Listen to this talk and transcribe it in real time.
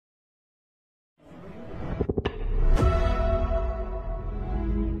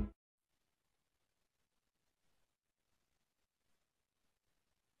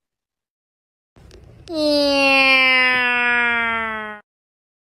Yeah.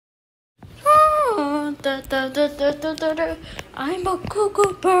 I'm a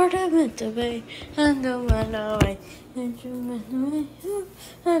cuckoo bird, I went away, and I went away, and you went away,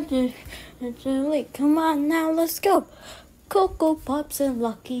 and come on now, let's go. Cocoa Pops and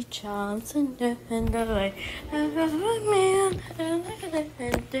Lucky Charms and away, and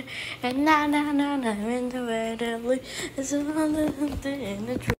na na na na in the way, it's another in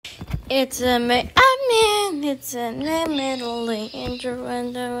the tree. It's a it's a middle intro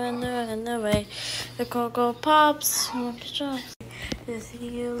and the way. The Cocoa Pops, Lucky Charms.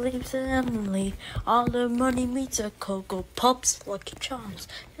 He leaves Emily. All the money meets a Cocoa Pops, Lucky Charms.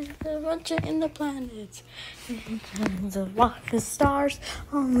 And the bunch in the planets. And the walk the stars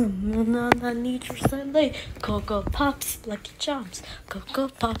on the moon on the nature Sunday. Cocoa Pops, Lucky Charms. Cocoa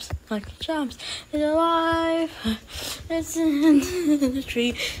Pops, Lucky Charms. It's alive. It's in the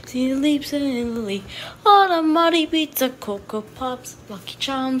tree. He leaps Emily. All the money meets a Cocoa Pops, Lucky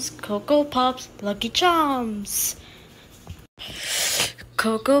Charms. Cocoa Pops, Lucky Charms.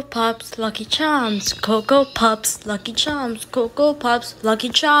 Cocoa Pops, Lucky Charms. Cocoa Pops, Lucky Charms. Cocoa Pops, Lucky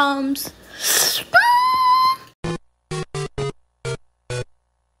Charms.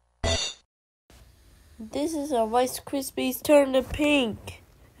 This is a Rice Krispies turn to pink.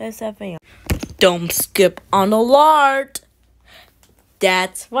 SFA. Don't skip on a lard.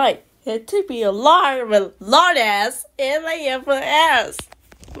 That's right. It took me a lard with lard ass and I have an ass.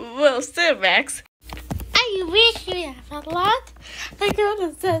 Well, still, Max. I wish you have a lot. I could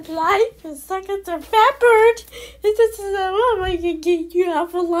have said life is like a fat bird. It doesn't know how you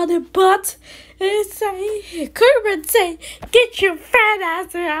have a lot of butt. It's a Kermit say, get your fat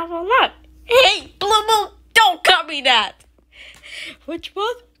ass and have a lot. Hey, Blue Moon, don't call me that. Which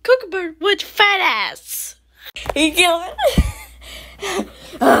one? Cookie with fat ass. You kill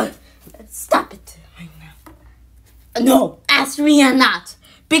it. Stop it right now. No, ask me or not.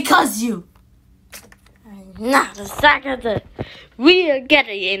 Because you. Not a second. We are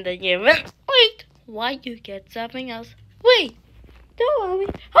getting in the event. Wait, why you get something else? Wait, don't worry.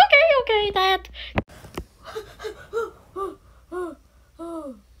 Okay, Dad.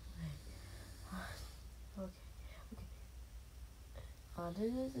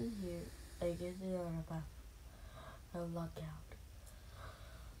 This is here. I get it on a path. I'll lock out.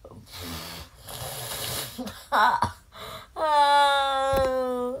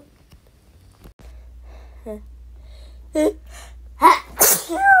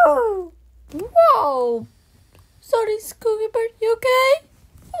 Whoa! Sorry, Cookie Bird, you okay?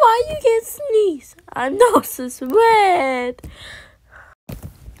 Why you get sneeze? I nose is wet.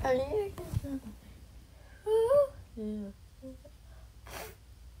 I need to get something.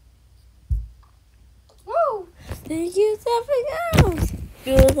 Whoa! Thank you, something else.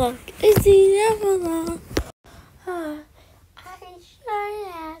 Good luck. It's the Evelyn. I sure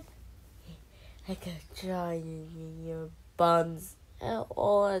that. I could join in your buns and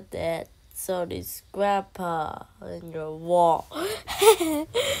all of that. So this grandpa on your wall.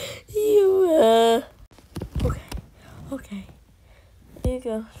 You okay. Here you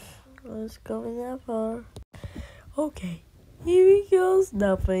go. Let's go in that far. Okay. Here goes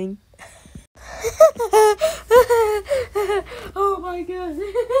nothing. Oh my god.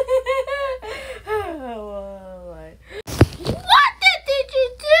 What did you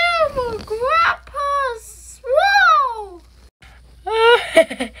do, Grandpa's swole?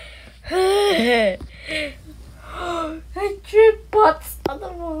 I drew butts on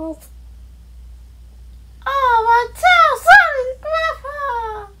the walls. Oh, my tail, sorry, Grandpa.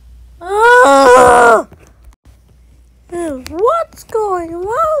 What's going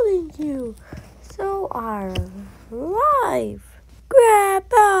wrong with you? So alive,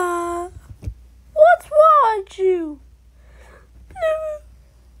 Grandpa. What's wrong with you?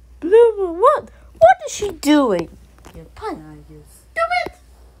 Blue, what? What is she doing? You're punning, I guess. Stupid!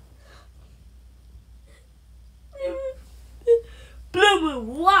 Blue,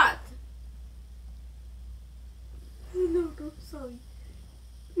 what? No, sorry.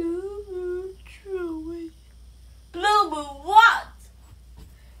 Blue, truly. Blue, what?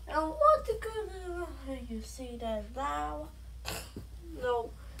 And what the good? You see that now?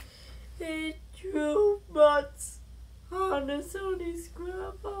 No, it drew butts on the Sony's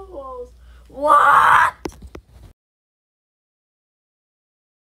grandpa walls. What?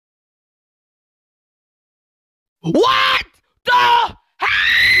 What the?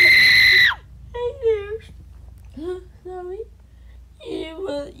 Hey there. Sorry.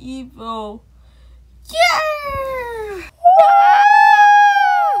 Evil. Yeah!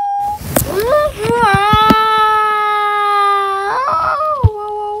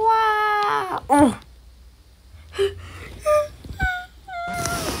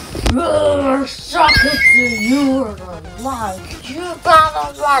 Suck it to you alive. You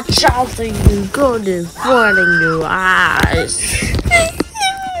gotta watch out so you go to flooding your eyes. Please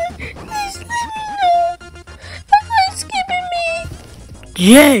let me know. I'm not skipping me.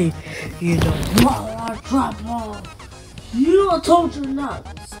 Yay! You don't want trouble. You told you not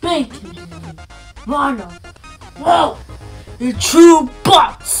spanking me. Why not? Whoa! You two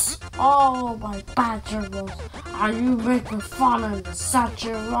butts! Oh my badger rolls. Are you making fun of the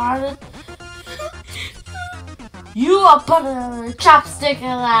saturated? You are putting a chopstick in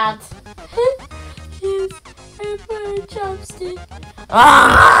that. Yes, I put a chopstick.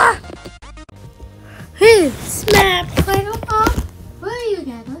 Ah! Snap! Michael Pop, where are you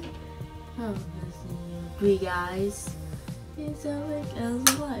going? Oh, that's three guys. It's Alec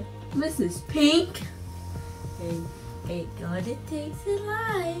Elle's wife, Mrs. Pink. And ain't gonna take it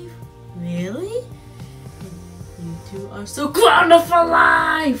life. Really? You two are so grounded for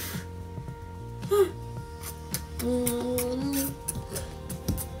life!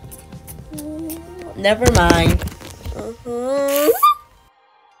 Never mind.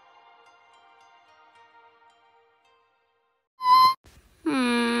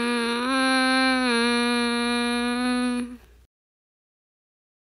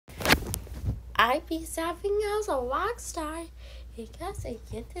 I be something else a rock star because I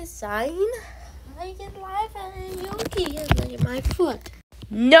get this sign. I get life and a yogi and look at my foot.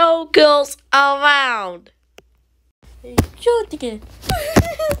 No girls around. Shoot again.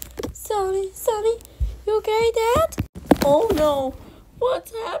 Sonny, you okay, Dad? Oh no,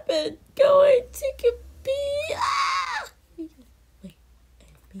 what's happened? Going to pee. Ah! Wait,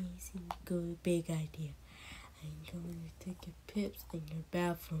 amazing, good, big idea. I'm going to take a pips in your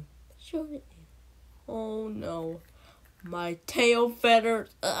bathroom. Sure it is. Oh no, my tail feathers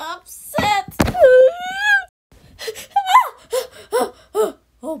upset.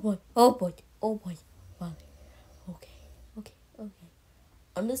 Oh boy. Vale. Okay.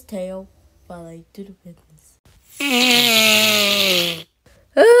 On this tail while I do the business.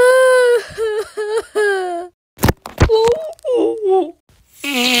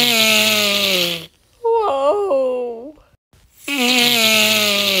 Whoa.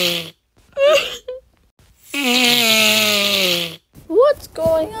 What's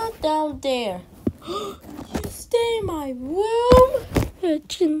going on down there? You stay in my room?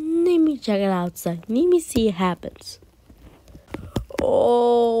 Let me check it outside. Let me see what happens.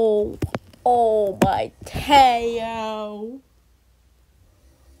 Oh, my tail.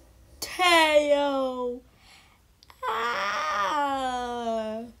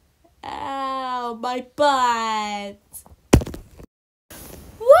 Ow, my butt.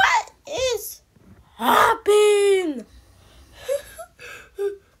 What is happening?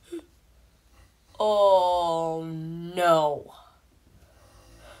 Oh no.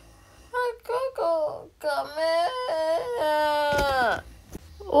 Come here.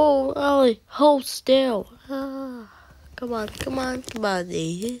 Oh, Ellie, hold still. Come on,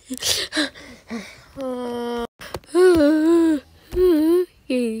 buddy.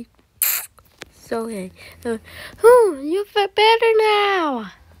 So hey, you feel better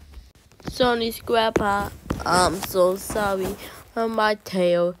now. Sonny's grandpa, I'm so sorry. My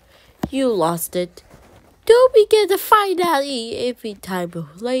tail, you lost it. Don't begin to find out every time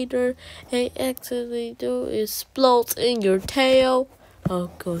later and accidentally explodes in your tail. Oh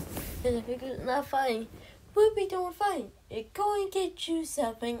good. If it's not funny, we'll be doing fine. Go and get you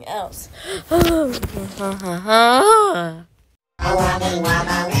something else.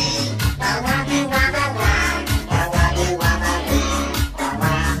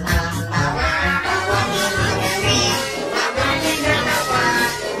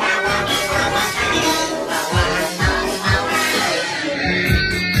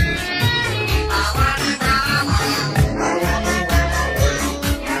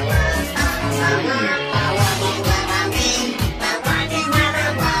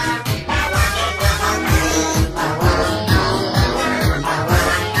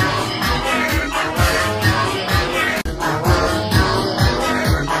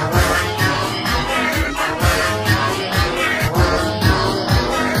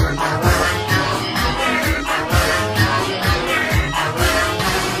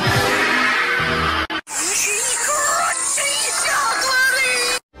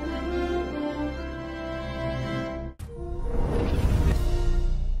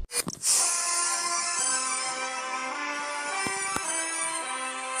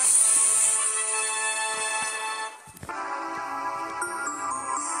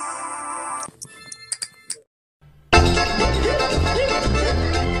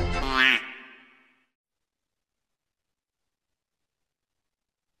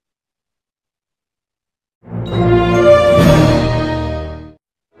 Bye.